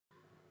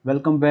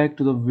Welcome back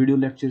to the video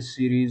lecture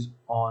series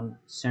on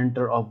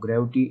center of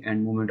gravity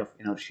and moment of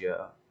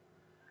inertia.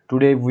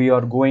 Today we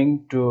are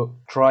going to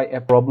try a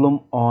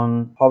problem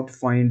on how to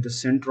find the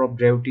center of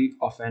gravity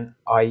of an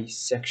I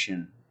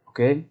section.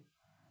 Okay.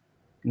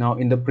 Now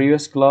in the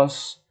previous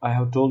class I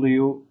have told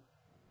you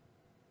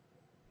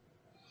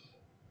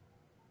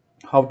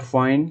how to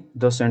find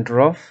the center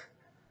of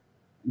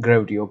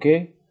gravity.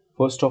 Okay.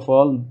 First of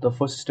all, the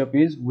first step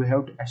is we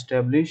have to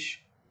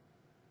establish.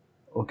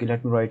 Okay,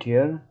 let me write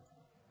here.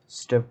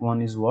 Step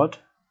 1 is what?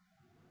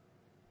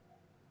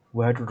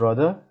 We have to draw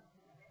the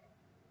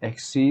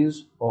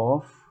axis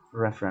of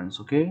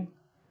reference. Okay,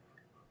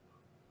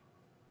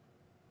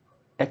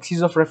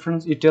 axis of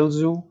reference, it tells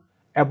you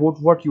about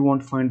what you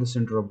want to find the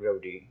center of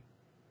gravity.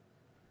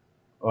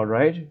 All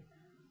right,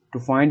 to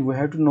find we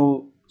have to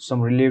know some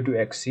relative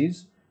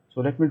axes. So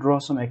let me draw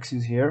some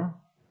axes here.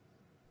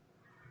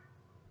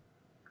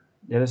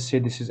 Let us say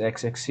this is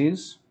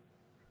x-axis,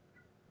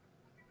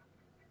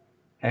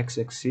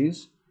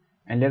 x-axis,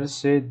 and let us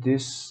say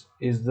this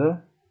is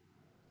the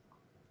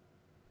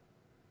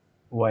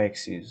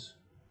y-axis.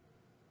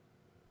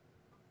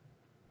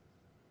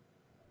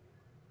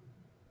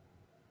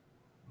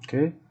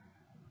 Okay,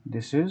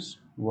 this is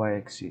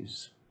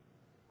y-axis.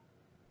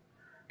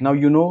 Now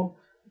you know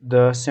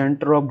the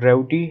center of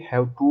gravity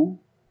have two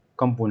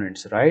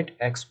components, right?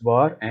 X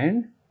bar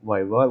and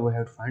y bar. We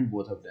have to find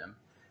both of them.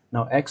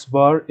 Now x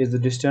bar is the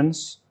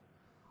distance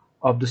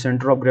of the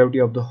center of gravity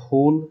of the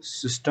whole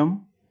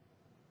system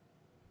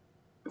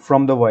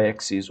from the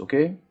y-axis,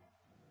 okay?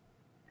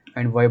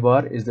 And y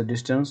bar is the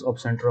distance of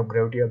center of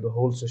gravity of the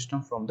whole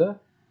system from the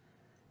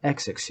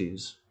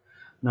x-axis.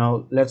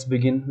 Now let's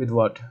begin with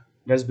what?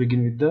 Let's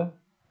begin with the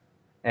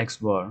x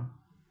bar.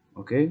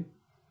 Okay,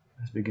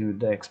 let's begin with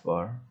the x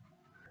bar.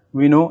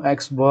 We know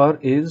x bar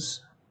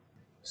is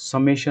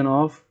summation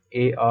of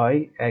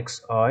ai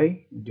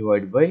xi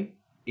divided by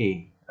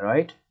a,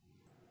 right?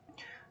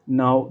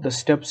 Now the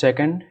step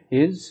second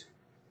is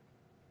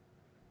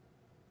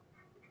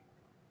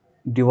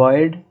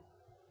divide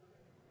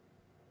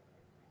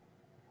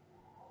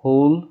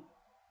whole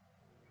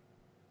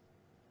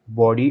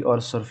body or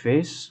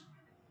surface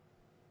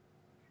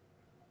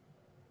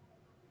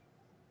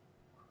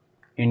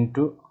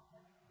into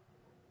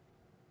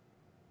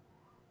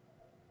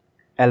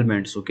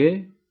elements.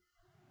 Okay,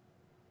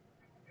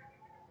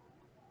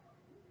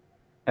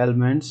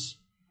 elements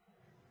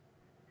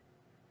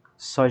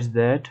such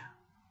that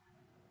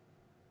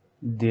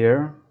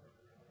their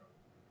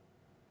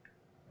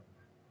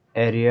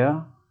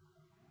area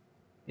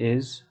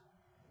is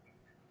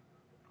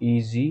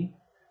easy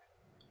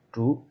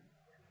to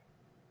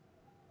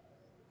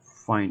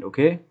find.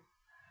 Okay,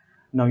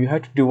 now you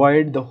have to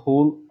divide the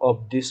whole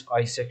of this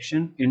I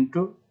section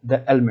into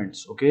the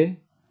elements, okay,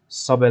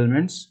 sub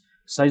elements,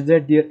 such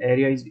that their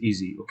area is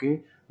easy.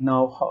 Okay,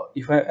 now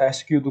if I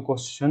ask you the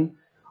question,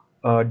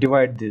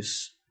 divide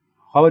this,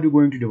 how are you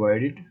going to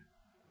divide it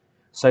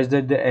such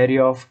that the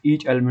area of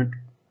each element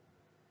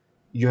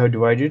you have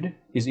divided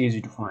is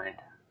easy to find?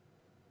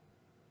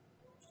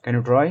 Can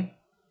you try?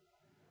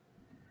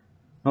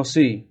 Now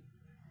see,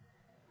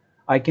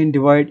 I can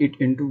divide it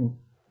into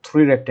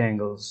three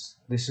rectangles.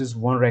 This is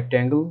one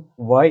rectangle.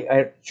 Why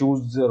I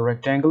choose the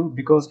rectangle?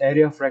 Because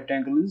area of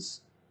rectangle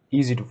is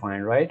easy to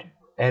find, right?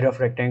 Area of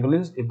rectangle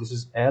is, if this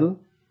is L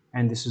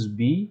and this is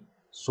B,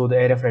 so the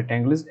area of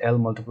rectangle is L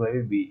multiplied by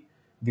B.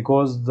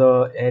 Because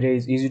the area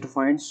is easy to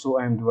find, so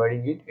I am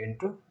dividing it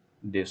into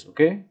this.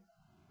 Okay,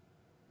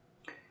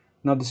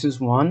 now this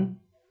is one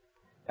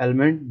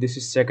element, this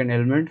is second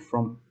element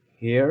from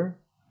here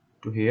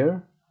to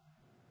here.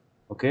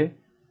 Okay,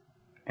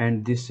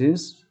 and this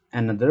is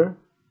another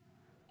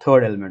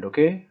third element,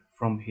 okay,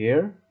 from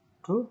here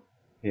to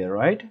here,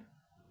 right?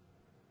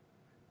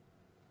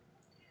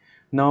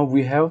 Now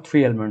we have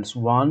three elements,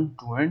 1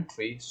 2 and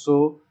 3.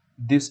 So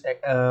this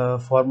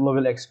formula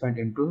will expand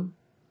into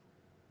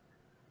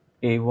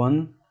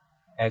a1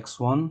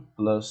 x1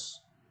 plus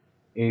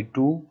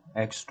a2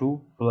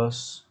 x2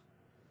 plus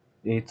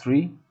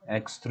a3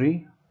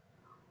 x3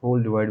 whole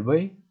divided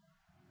by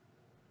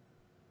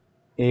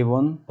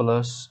a1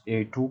 plus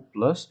a2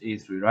 plus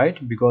a3,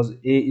 right? Because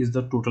a is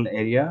the total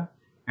area,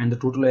 and the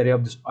total area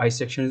of this I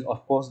section is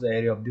of course the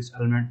area of this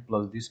element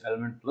plus this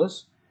element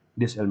plus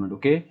this element.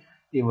 Okay,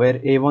 where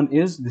a1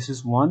 is, this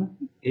is 1,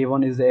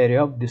 a1 is the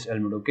area of this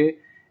element. Okay,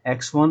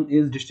 x1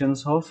 is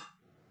distance of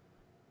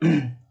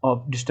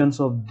distance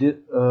of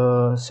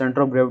the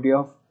center of gravity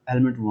of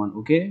element 1,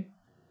 okay,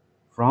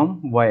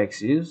 from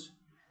y-axis.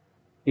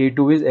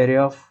 a2 is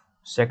area of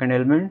second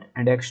element,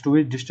 and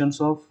x2 is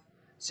distance of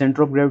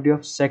center of gravity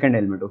of second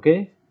element.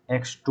 Okay,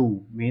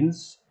 x2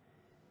 means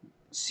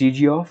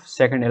cg of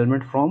second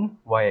element from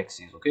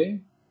y-axis. Okay,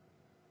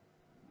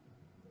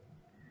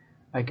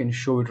 I can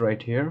show it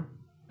right here.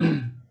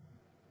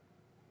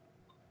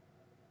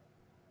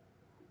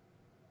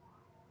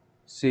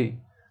 See,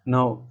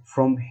 now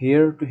from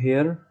here to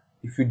here,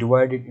 if you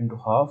divide it into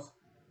half,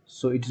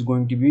 so it is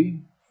going to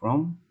be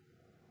from,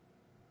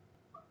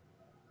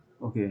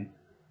 okay,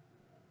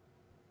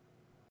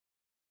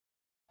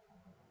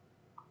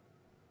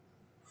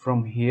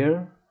 from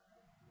here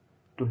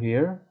to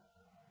here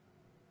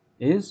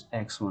is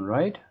x1,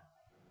 right?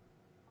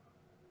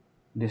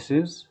 This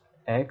is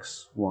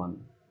x1,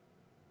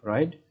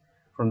 right?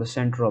 From the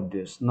center of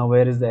this. Now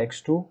where is the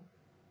x2?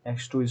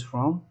 X2 is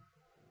from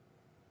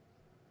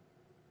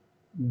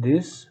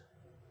this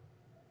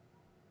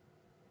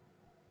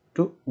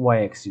to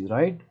y-axis,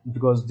 right?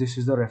 Because this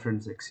is the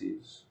reference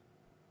axis.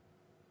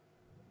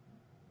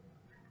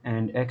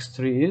 And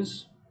x3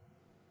 is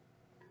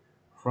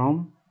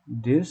from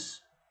this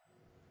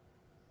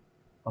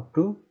up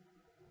to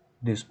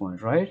this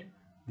point, right?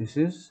 This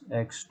is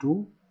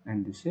x2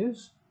 and this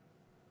is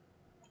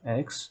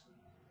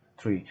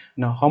x3.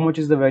 Now how much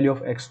is the value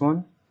of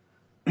x1?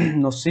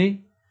 Now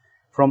see,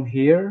 from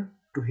here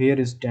to here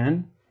is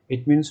 10.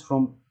 It means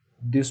from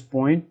this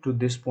point to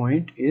this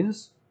point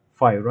is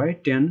 5,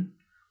 right? 10,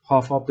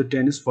 half of the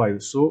 10 is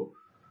 5. So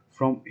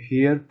from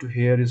here to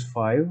here is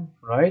 5,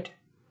 right?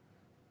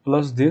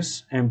 Plus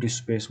this empty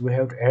space, we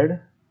have to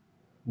add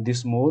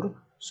this more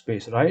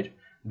space, right?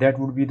 That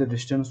would be the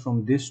distance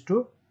from this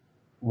to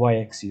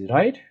y-axis,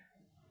 right?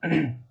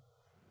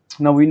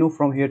 Now we know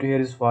from here to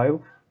here is 5.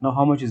 Now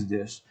how much is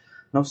this?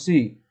 Now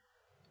see,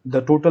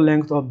 the total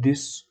length of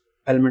this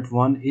element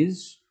 1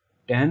 is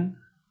 10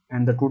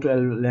 and the total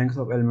length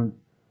of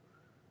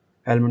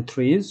element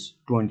 3 is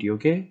 20.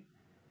 Okay,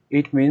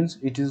 it means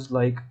it is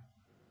like,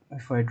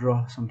 if I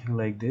draw something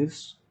like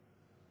this,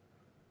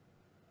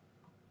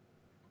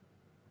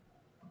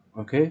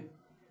 okay,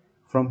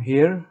 from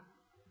here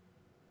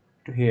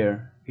to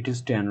here it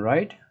is 10,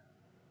 right?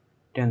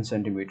 10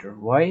 centimeter.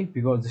 Why?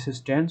 Because this is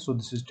 10, so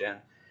this is 10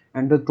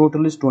 and the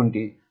total is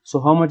 20.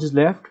 So how much is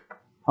left?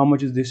 How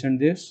much is this and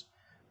this?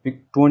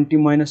 20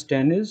 minus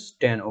 10 is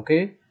 10.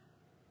 Okay,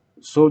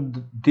 so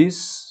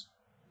this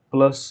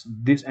plus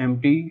this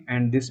empty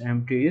and this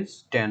empty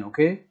is 10.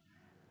 Okay,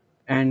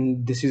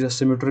 and this is a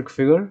symmetric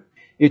figure.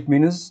 It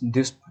means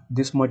this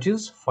much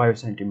is 5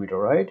 centimeter,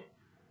 right?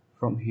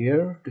 From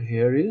here to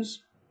here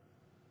is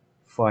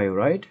 5,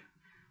 right?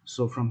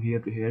 So from here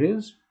to here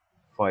is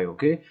 5.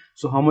 Okay,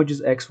 so how much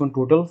is x1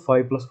 total?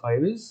 5 plus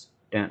 5 is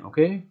 10.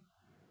 Okay,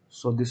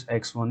 so this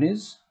x1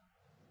 is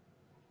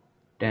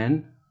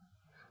 10.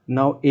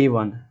 Now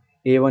a1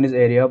 is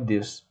area of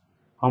this.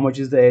 How much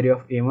is the area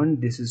of a1?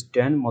 This is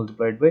 10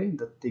 multiplied by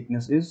the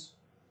thickness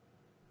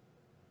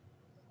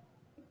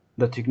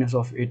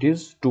of it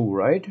is 2,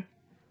 right?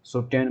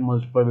 So 10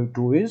 multiplied by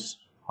 2 is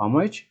how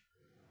much?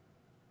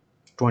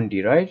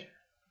 20, right?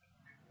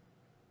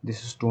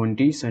 This is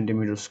 20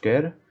 centimeter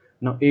square.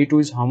 Now a2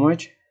 is how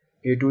much?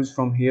 A2 is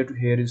from here to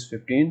here is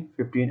 15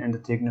 and the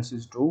thickness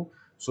is 2,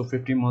 so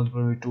 15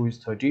 multiplied by 2 is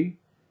 30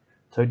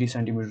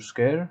 centimeter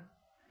square.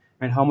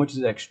 And how much is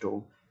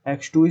x2?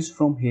 X2 is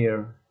from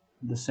here,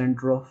 the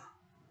center of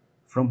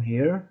from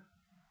here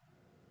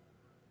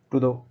to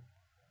the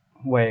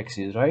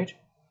y-axis, right?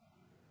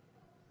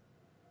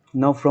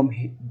 Now from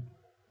here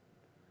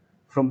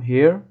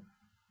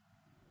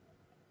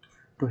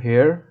to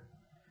here,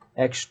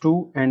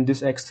 x2 and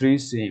this x3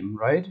 is same,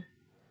 right?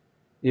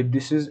 If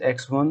this is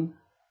x1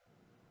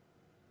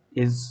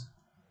 is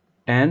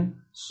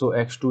 10, so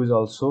x2 is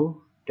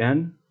also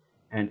 10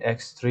 and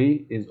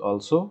x3 is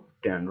also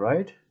 10,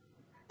 right?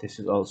 This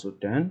is also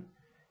 10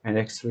 and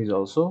x3 is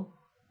also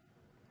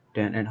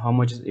 10. And how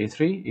much is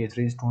a3?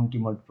 A3 is 20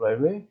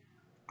 multiplied by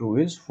 2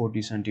 is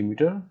 40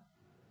 centimeter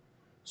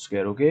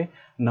square. Okay,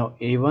 now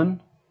a1,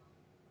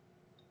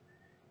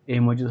 a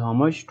much is how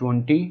much?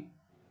 20.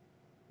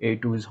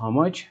 A2 is how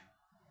much?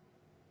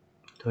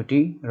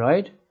 30,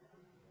 right?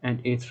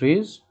 And a3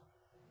 is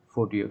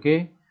 40.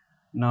 Okay,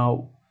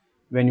 now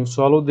when you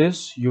solve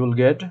this you will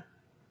get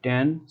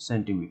 10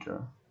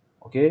 centimeter.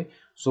 Okay,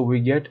 so we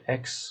get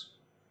x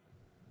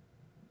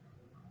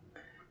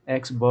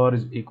bar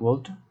is equal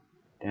to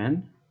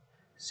 10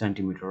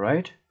 centimeter,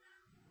 right?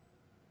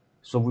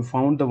 So we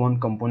found the one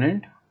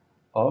component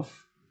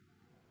of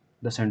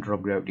the center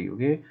of gravity.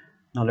 Okay,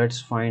 now let's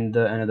find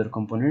the another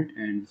component,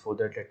 and for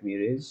that let me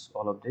erase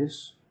all of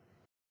this.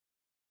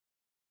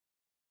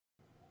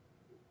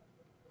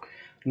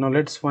 Now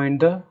let's find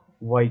the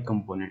y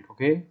component.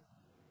 Okay,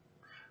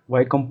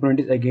 y component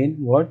is again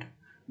what?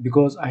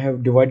 Because I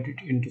have divided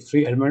it into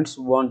 3 elements,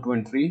 1, 2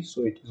 and 3,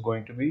 so it is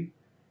going to be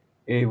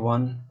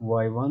a1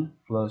 y1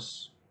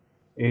 plus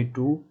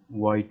a2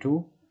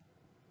 y2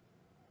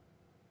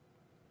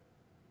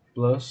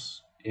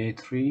 plus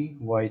a3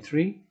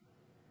 y3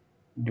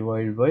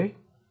 divided by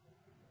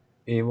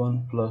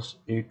a1 plus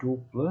a2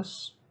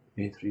 plus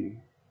a3.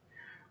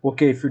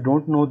 Okay, if you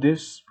don't know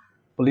this,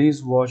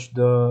 please watch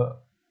the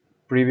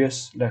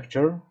previous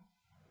lecture.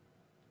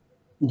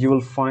 You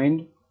will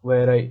find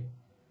where I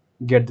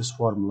get this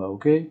formula.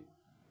 Okay,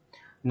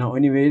 now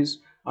anyways,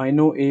 I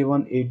know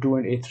a1 a2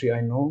 and a3.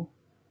 I know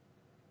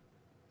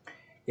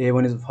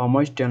a1 is how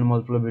much? 10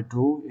 multiplied by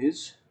 2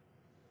 is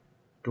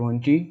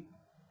 20.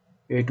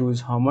 A2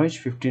 is how much?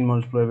 15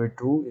 multiplied by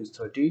 2 is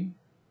 30.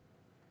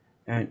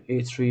 And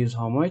a3 is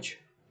how much?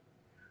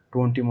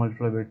 20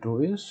 multiplied by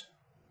 2 is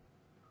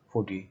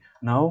 40.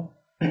 Now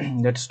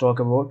let's talk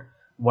about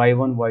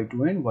y1,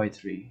 y2 and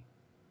y3.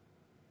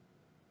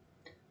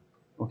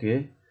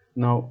 Okay,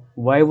 now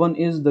y1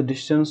 is the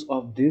distance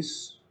of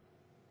this,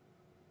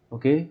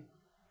 okay,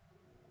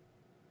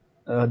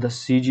 the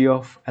CG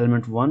of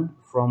element 1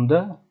 from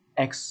the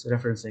x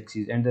reference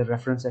axis, and the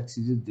reference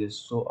axis is this.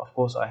 So of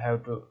course I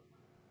have to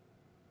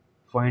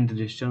find the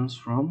distance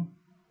from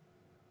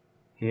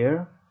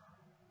here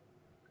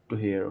to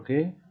here.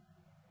 Okay,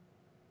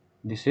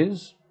 this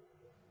is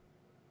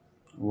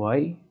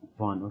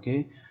y1.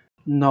 Okay,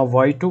 now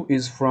y2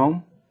 is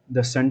from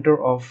the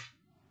center of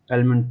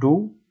element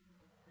 2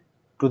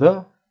 to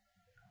the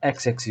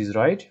x-axis,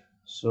 right?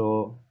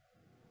 So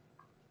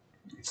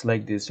it's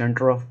like the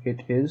center of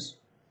it is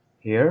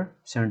here,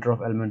 center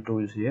of element 2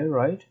 is here,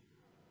 right?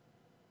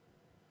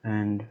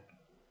 And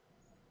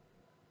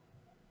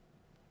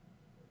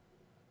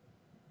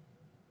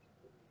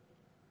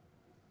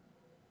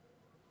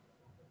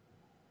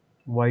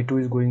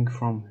y2 is going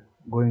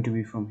to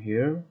be from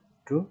here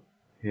to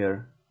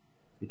here.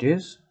 It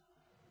is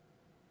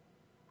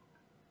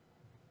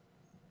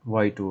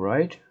y2,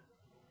 right?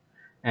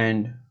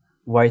 And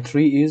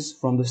y3 is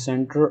from the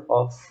center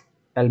of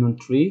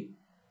element 3.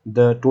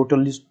 The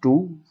total is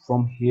 2.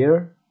 From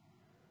here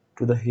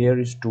to the here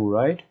is 2,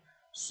 right?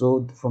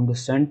 So from the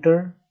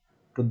center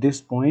to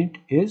this point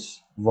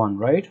is 1,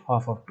 right?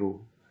 Half of 2.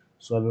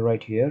 So I will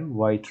write here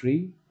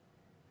y3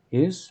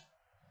 is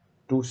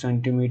 2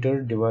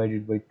 centimeter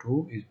divided by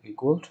 2 is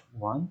equal to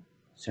 1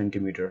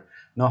 centimeter.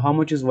 Now how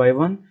much is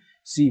y1?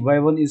 See,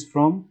 y1 is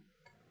from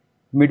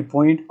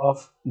midpoint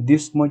of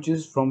this much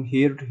is from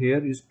here to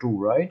here is 2,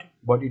 right?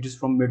 But it is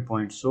from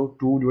midpoint, so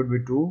 2 divided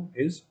by 2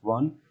 is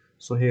 1.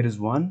 So here is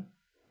 1,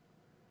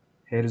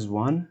 here is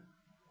 1,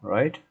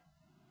 right?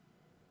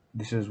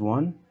 This is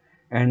 1,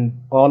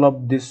 and all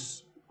of the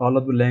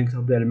length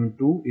of the element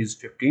 2 is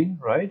 15,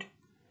 right?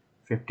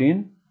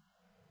 15,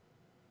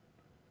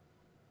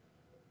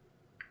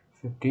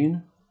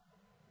 15,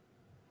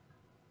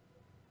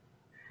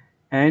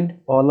 and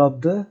all of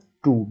the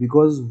 2,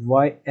 because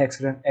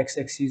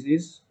x-axis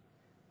is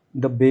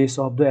the base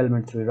of the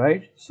element 3,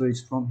 right? So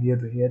it's from here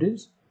to here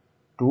is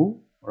 2,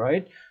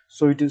 right?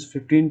 So it is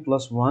 15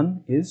 plus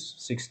 1 is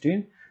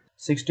 16.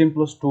 16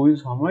 plus 2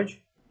 is how much?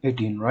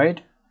 18,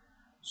 right?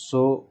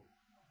 So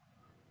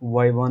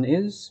y1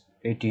 is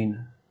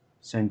 18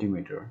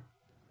 centimeter,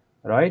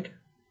 right?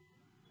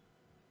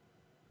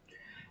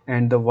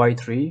 And the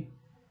y3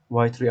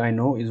 I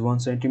know is 1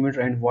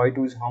 centimeter, and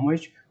y2 is how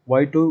much?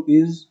 Y2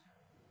 is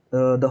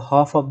the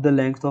half of the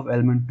length of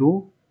element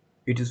 2.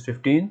 It is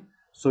 15,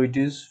 so it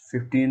is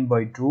 15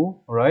 by 2,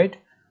 right?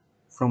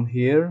 From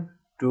here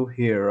to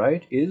here,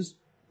 right, is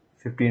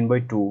 15 by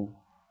 2,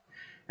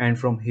 and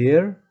from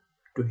here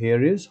to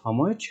here is how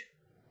much?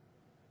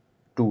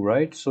 2,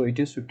 right? So it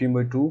is 15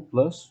 by 2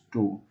 plus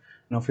 2.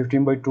 Now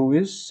 15 by 2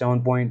 is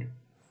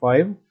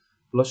 7.5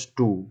 plus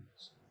 2,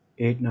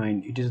 8,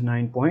 9. It is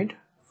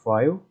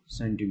 9.5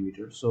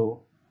 centimeter.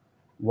 So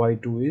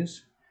y2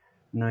 is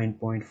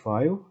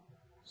 9.5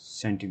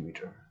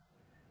 centimeter.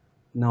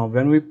 Now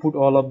when we put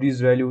all of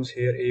these values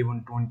here,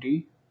 a1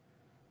 20,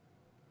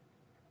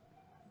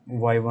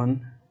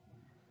 y1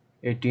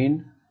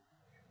 18,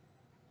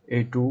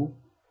 a2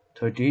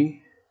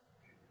 30,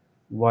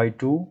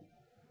 y2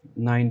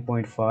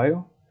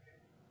 9.5,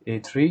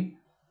 a3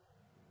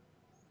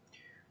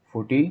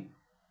 40,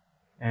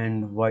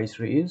 and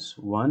y3 is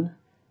 1.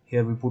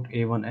 Here we put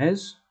a1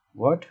 as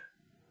what?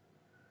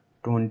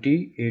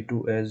 20,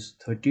 a2 as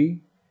 30,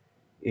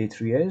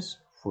 a3 as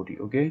 40.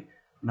 Okay,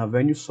 now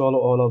when you solve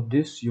all of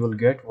this, you will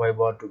get y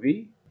bar to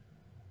be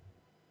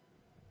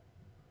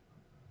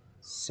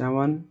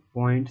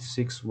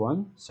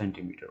 7.61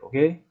 centimeter.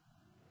 Okay,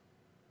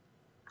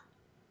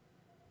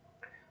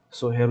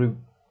 so here we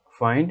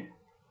find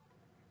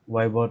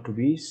y bar to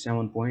be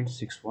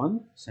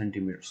 7.61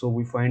 centimeter. So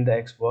we find the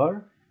x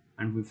bar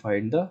and we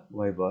find the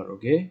y bar.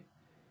 Okay,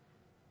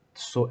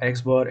 so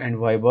x bar and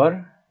y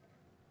bar,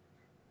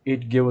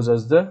 it gives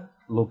us the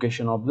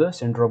location of the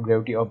center of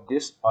gravity of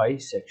this I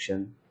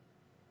section,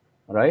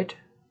 right?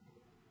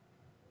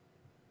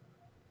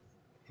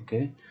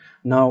 Okay,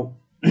 now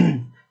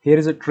here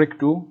is a trick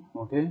too.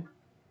 Okay,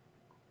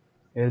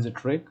 here is a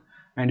trick,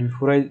 and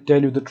before I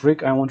tell you the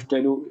trick, I want to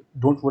tell you,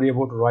 don't worry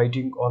about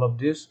writing all of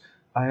this.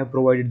 I have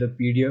provided the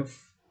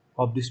PDF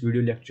of this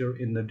video lecture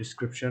in the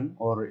description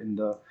or in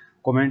the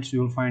comments.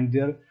 You will find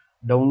there.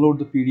 Download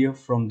the PDF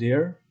from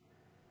there,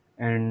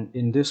 and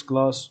in this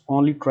class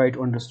only try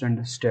to understand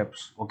the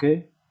steps.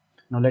 Okay,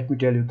 now let me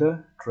tell you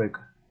the trick.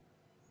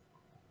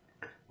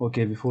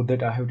 Okay, before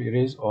that I have to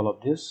erase all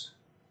of this.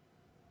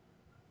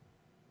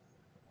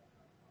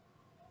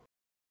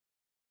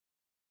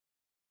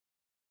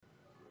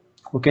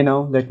 Okay,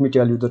 now let me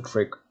tell you the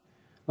trick.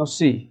 Now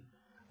see,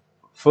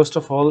 first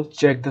of all,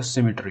 check the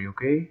symmetry.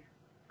 Okay,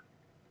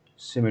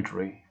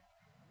 symmetry.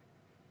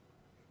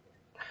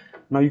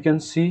 Now you can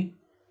see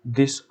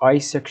this I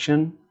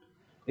section.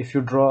 If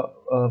you draw,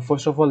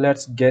 first of all,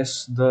 let's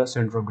guess the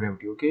center of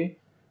gravity. Okay,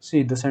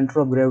 see, the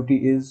center of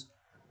gravity is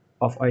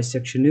of I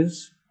section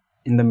is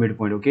in the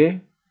midpoint.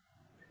 Okay,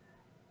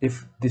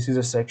 if this is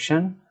a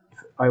section, if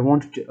I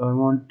want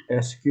to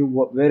ask you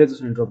where is the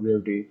center of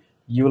gravity.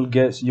 You will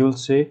guess, you will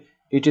say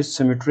it is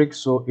symmetric,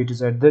 so it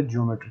is at the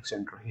geometric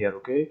center here.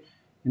 Okay,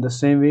 in the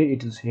same way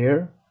it is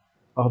here.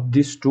 Of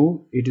these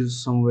two it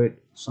is somewhere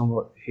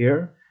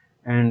here,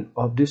 and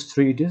of these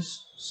three it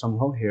is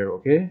somehow here.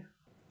 Okay,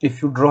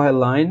 if you draw a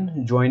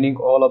line joining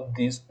all of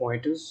these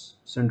pointers,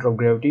 center of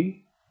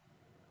gravity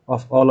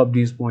of all of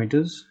these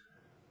pointers,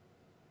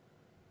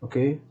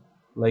 okay,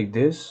 like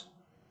this,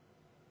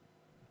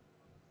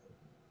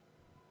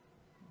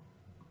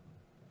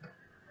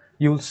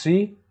 you'll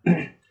see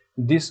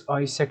this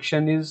I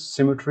section is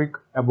symmetric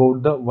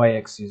about the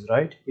y-axis,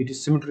 right? It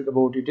is symmetric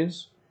about, it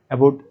is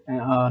about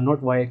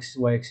not y-axis.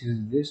 Y-axis is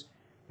this.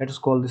 Let us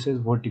call this as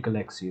vertical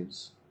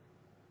axis.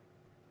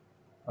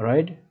 All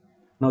right,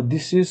 now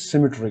this is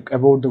symmetric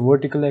about the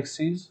vertical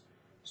axis,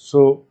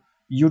 so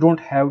you don't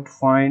have to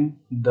find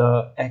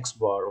the x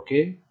bar.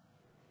 Okay,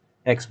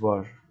 x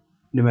bar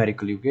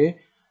numerically. Okay,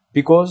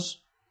 because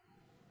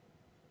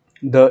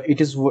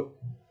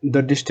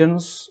the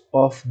distance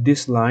of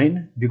this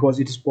line, because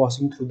it is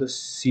passing through the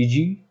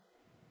CG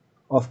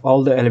of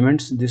all the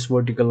elements, this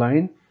vertical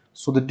line,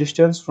 so the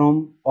distance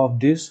of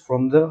this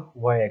from the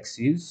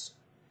y-axis,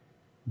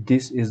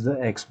 this is the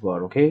x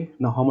bar. Okay,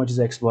 now how much is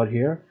x bar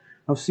here?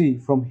 Now see,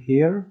 from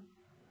here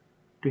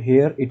to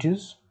here it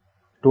is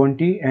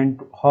 20,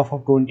 and half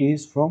of 20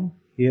 is from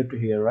here to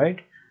here, right?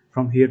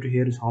 From here to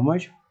here is how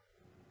much?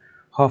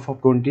 Half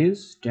of 20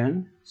 is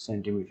 10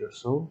 centimeters,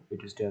 so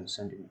it is 10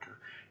 centimeter.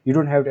 You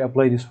don't have to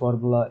apply this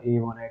formula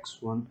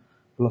a1x1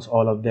 plus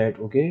all of that.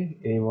 Okay,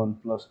 a1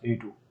 plus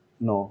a2,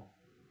 no,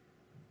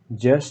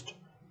 just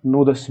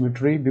know the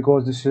symmetry,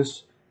 because this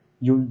is,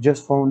 you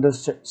just found the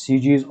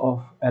CGs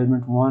of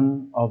element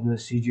 1 of the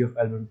CG of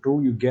element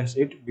 2, you guess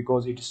it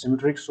because it is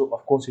symmetric, so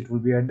of course it will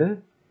be at the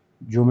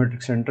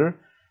geometric center,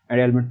 and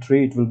element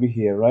 3 it will be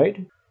here,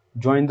 right?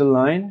 Join the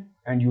line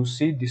and you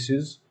see this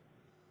is,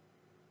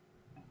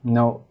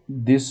 now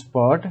this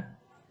part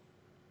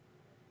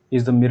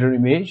is the mirror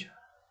image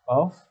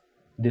of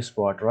this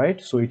part,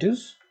 right? So it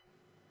is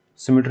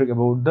symmetric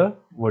about the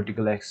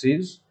vertical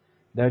axis.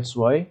 That's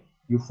why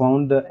you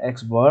found the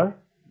x bar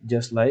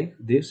just like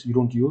this, you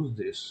don't use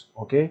this.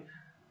 Okay,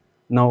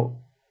 now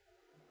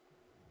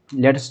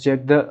let us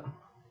check the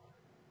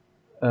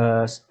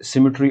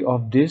symmetry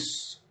of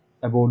this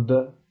about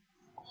the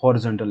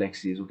horizontal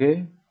axis.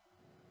 Okay,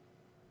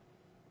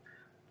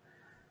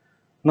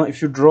 now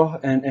if you draw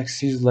an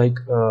axis like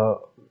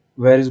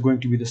where is going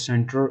to be the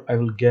center, I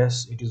will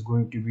guess it is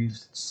going to be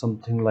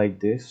something like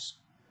this.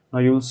 Now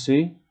you will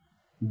see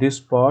this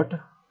part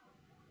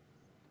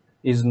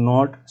is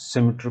not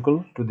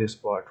symmetrical to this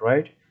part,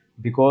 right?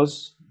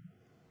 Because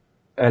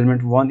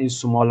element 1 is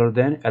smaller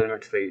than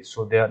element 3,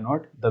 so they are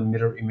not the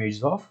mirror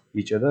images of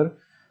each other.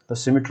 The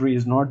symmetry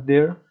is not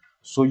there,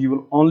 so you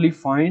will only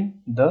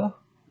find the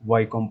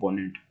y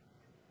component.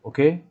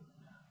 Okay,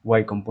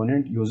 y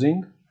component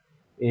using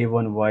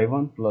a1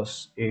 y1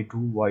 plus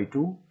a2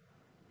 y2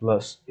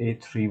 plus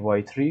a3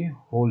 y3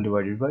 whole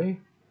divided by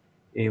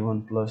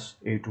a1 plus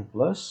a2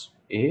 plus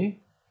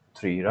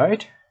a3,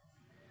 right?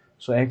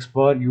 So x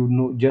bar, you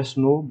know, just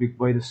know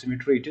by the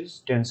symmetry it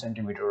is 10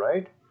 centimeter,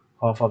 right?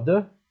 Half of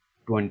the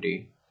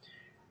 20.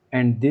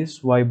 And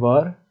this y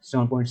bar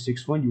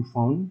 7.61 you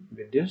found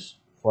with this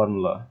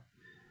formula.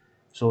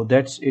 So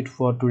that's it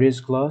for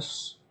today's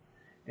class,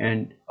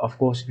 and of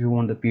course if you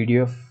want the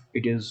PDF,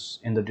 it is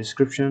in the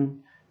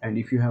description, and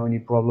if you have any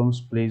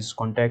problems please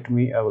contact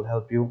me, I will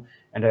help you.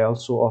 And I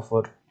also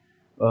offer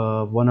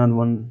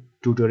one-on-one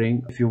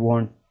tutoring. If you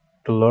want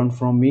to learn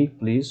from me,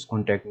 please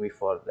contact me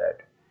for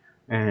that.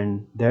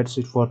 And that's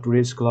it for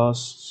today's class.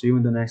 See you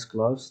in the next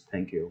class.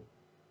 Thank you.